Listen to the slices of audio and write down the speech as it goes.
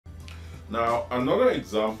Now another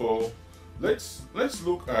example, let's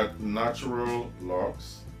look at natural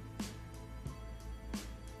logs.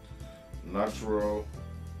 Natural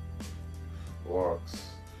logs.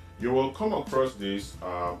 You will come across this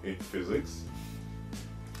in physics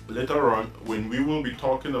later on when we will be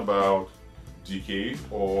talking about decay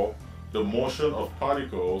or the motion of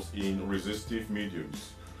particles in resistive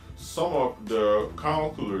mediums. Some of the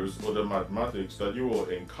calculus or the mathematics that you will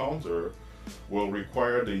encounter will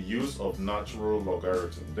require the use of natural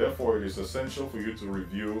logarithm. Therefore, it is essential for you to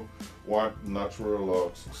review what natural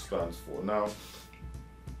logs stands for. Now,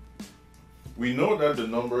 we know that the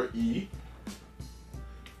number e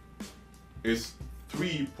is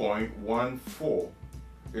 3.14.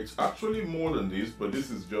 It's actually more than this, but this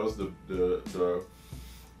is just the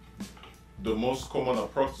most common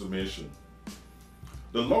approximation.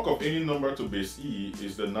 The log of any number to base e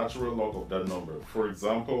is the natural log of that number. For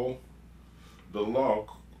example, the log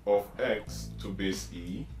of x to base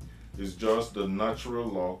e is just the natural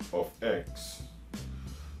log of x.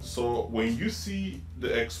 So when you see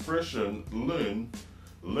the expression ln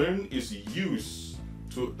is used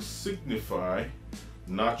to signify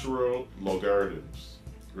natural logarithms.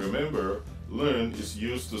 Remember, ln is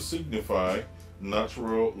used to signify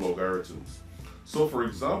natural logarithms. So for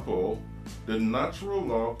example, the natural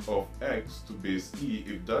log of x to base e,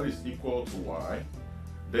 if that is equal to y,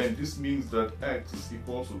 then this means that x is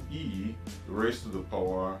equal to e raised to the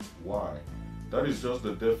power y. That is just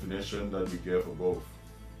the definition that we gave above.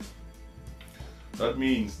 That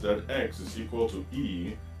means that x is equal to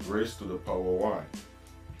e raised to the power y.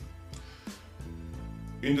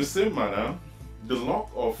 In the same manner, the log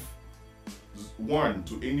of 1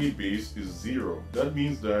 to any base is 0. That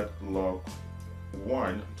means that log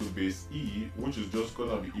 1 to base e, which is just going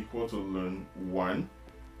to be equal to ln 1,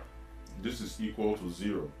 this is equal to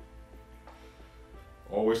 0.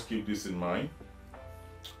 Always keep this in mind.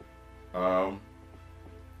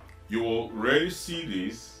 You will rarely see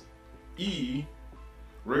this. E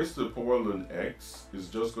raised to the power ln x is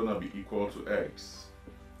just going to be equal to x.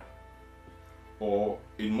 Or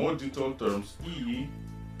in more detailed terms, e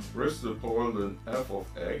raised to the power ln f of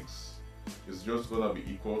x is just going to be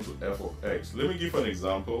equal to f of x. Let me give an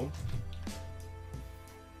example.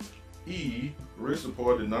 E raised to the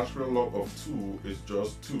power the natural log of 2 is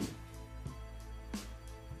just 2.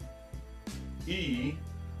 E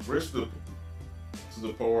raised to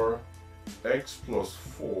the power x plus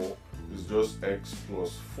 4 is just x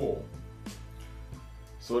plus 4.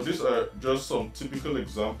 So these are just some typical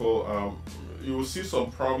example. You will see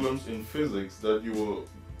some problems in physics that you will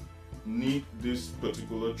need this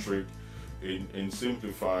particular trick in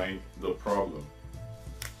simplifying the problem.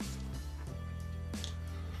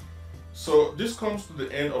 So this comes to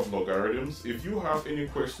the end of logarithms. If you have any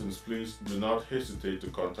questions, please do not hesitate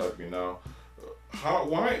to contact me now.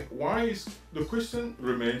 Why is the question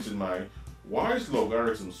remains in mind? Why is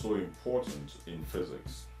logarithm so important in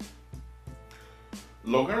physics?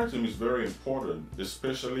 Logarithm is very important,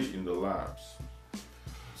 especially in the labs.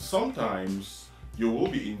 Sometimes you will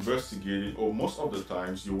be investigating, or most of the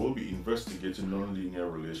times you will be investigating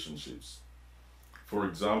nonlinear relationships. For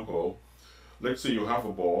example, let's say you have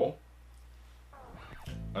a ball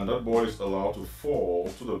and that ball is allowed to fall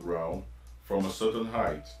to the ground from a certain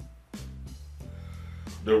height.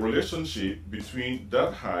 The relationship between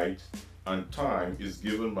that height and time is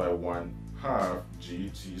given by 1/2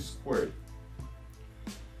 gt squared.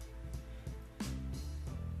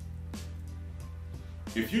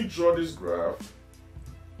 If you draw this graph,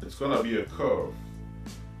 it's going to be a curve.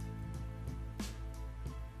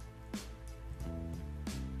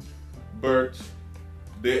 But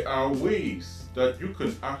there are ways that you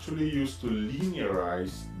can actually use to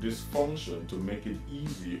linearize this function to make it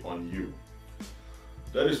easy on you.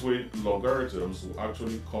 That is where logarithms will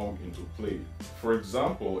actually come into play. For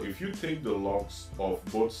example, if you take the logs of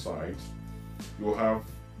both sides, you have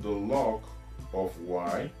the log of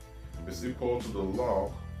y is equal to the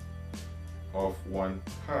log of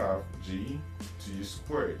 1/2 gt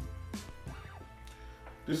squared.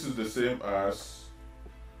 This is the same as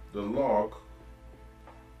the log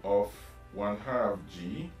of 1/2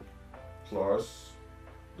 g plus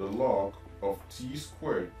the log of t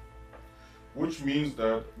squared, which means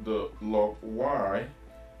that the log y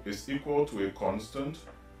is equal to a constant,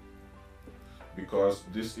 because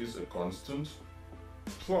this is a constant,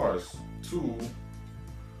 plus 2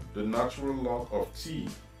 the natural log of t.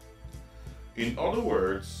 In other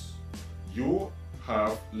words, you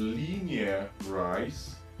have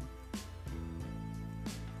linearized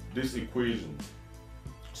this equation.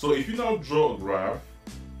 So if you now draw a graph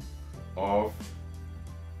of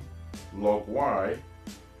log y,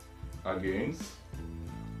 against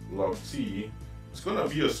log t. It's going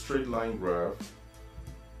to be a straight line graph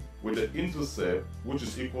with the intercept, which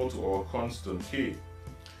is equal to our constant k.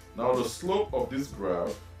 Now the slope of this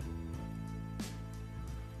graph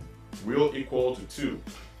will equal to 2.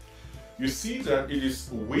 You see that it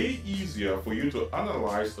is way easier for you to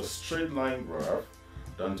analyze a straight line graph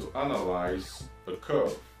than to analyze a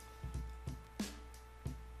curve.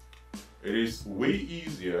 It is way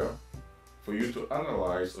easier for you to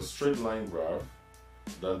analyze a straight line graph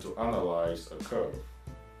than to analyze a curve.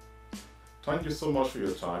 Thank you so much for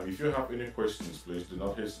your time. If you have any questions, please do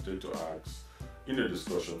not hesitate to ask in the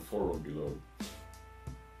discussion forum below.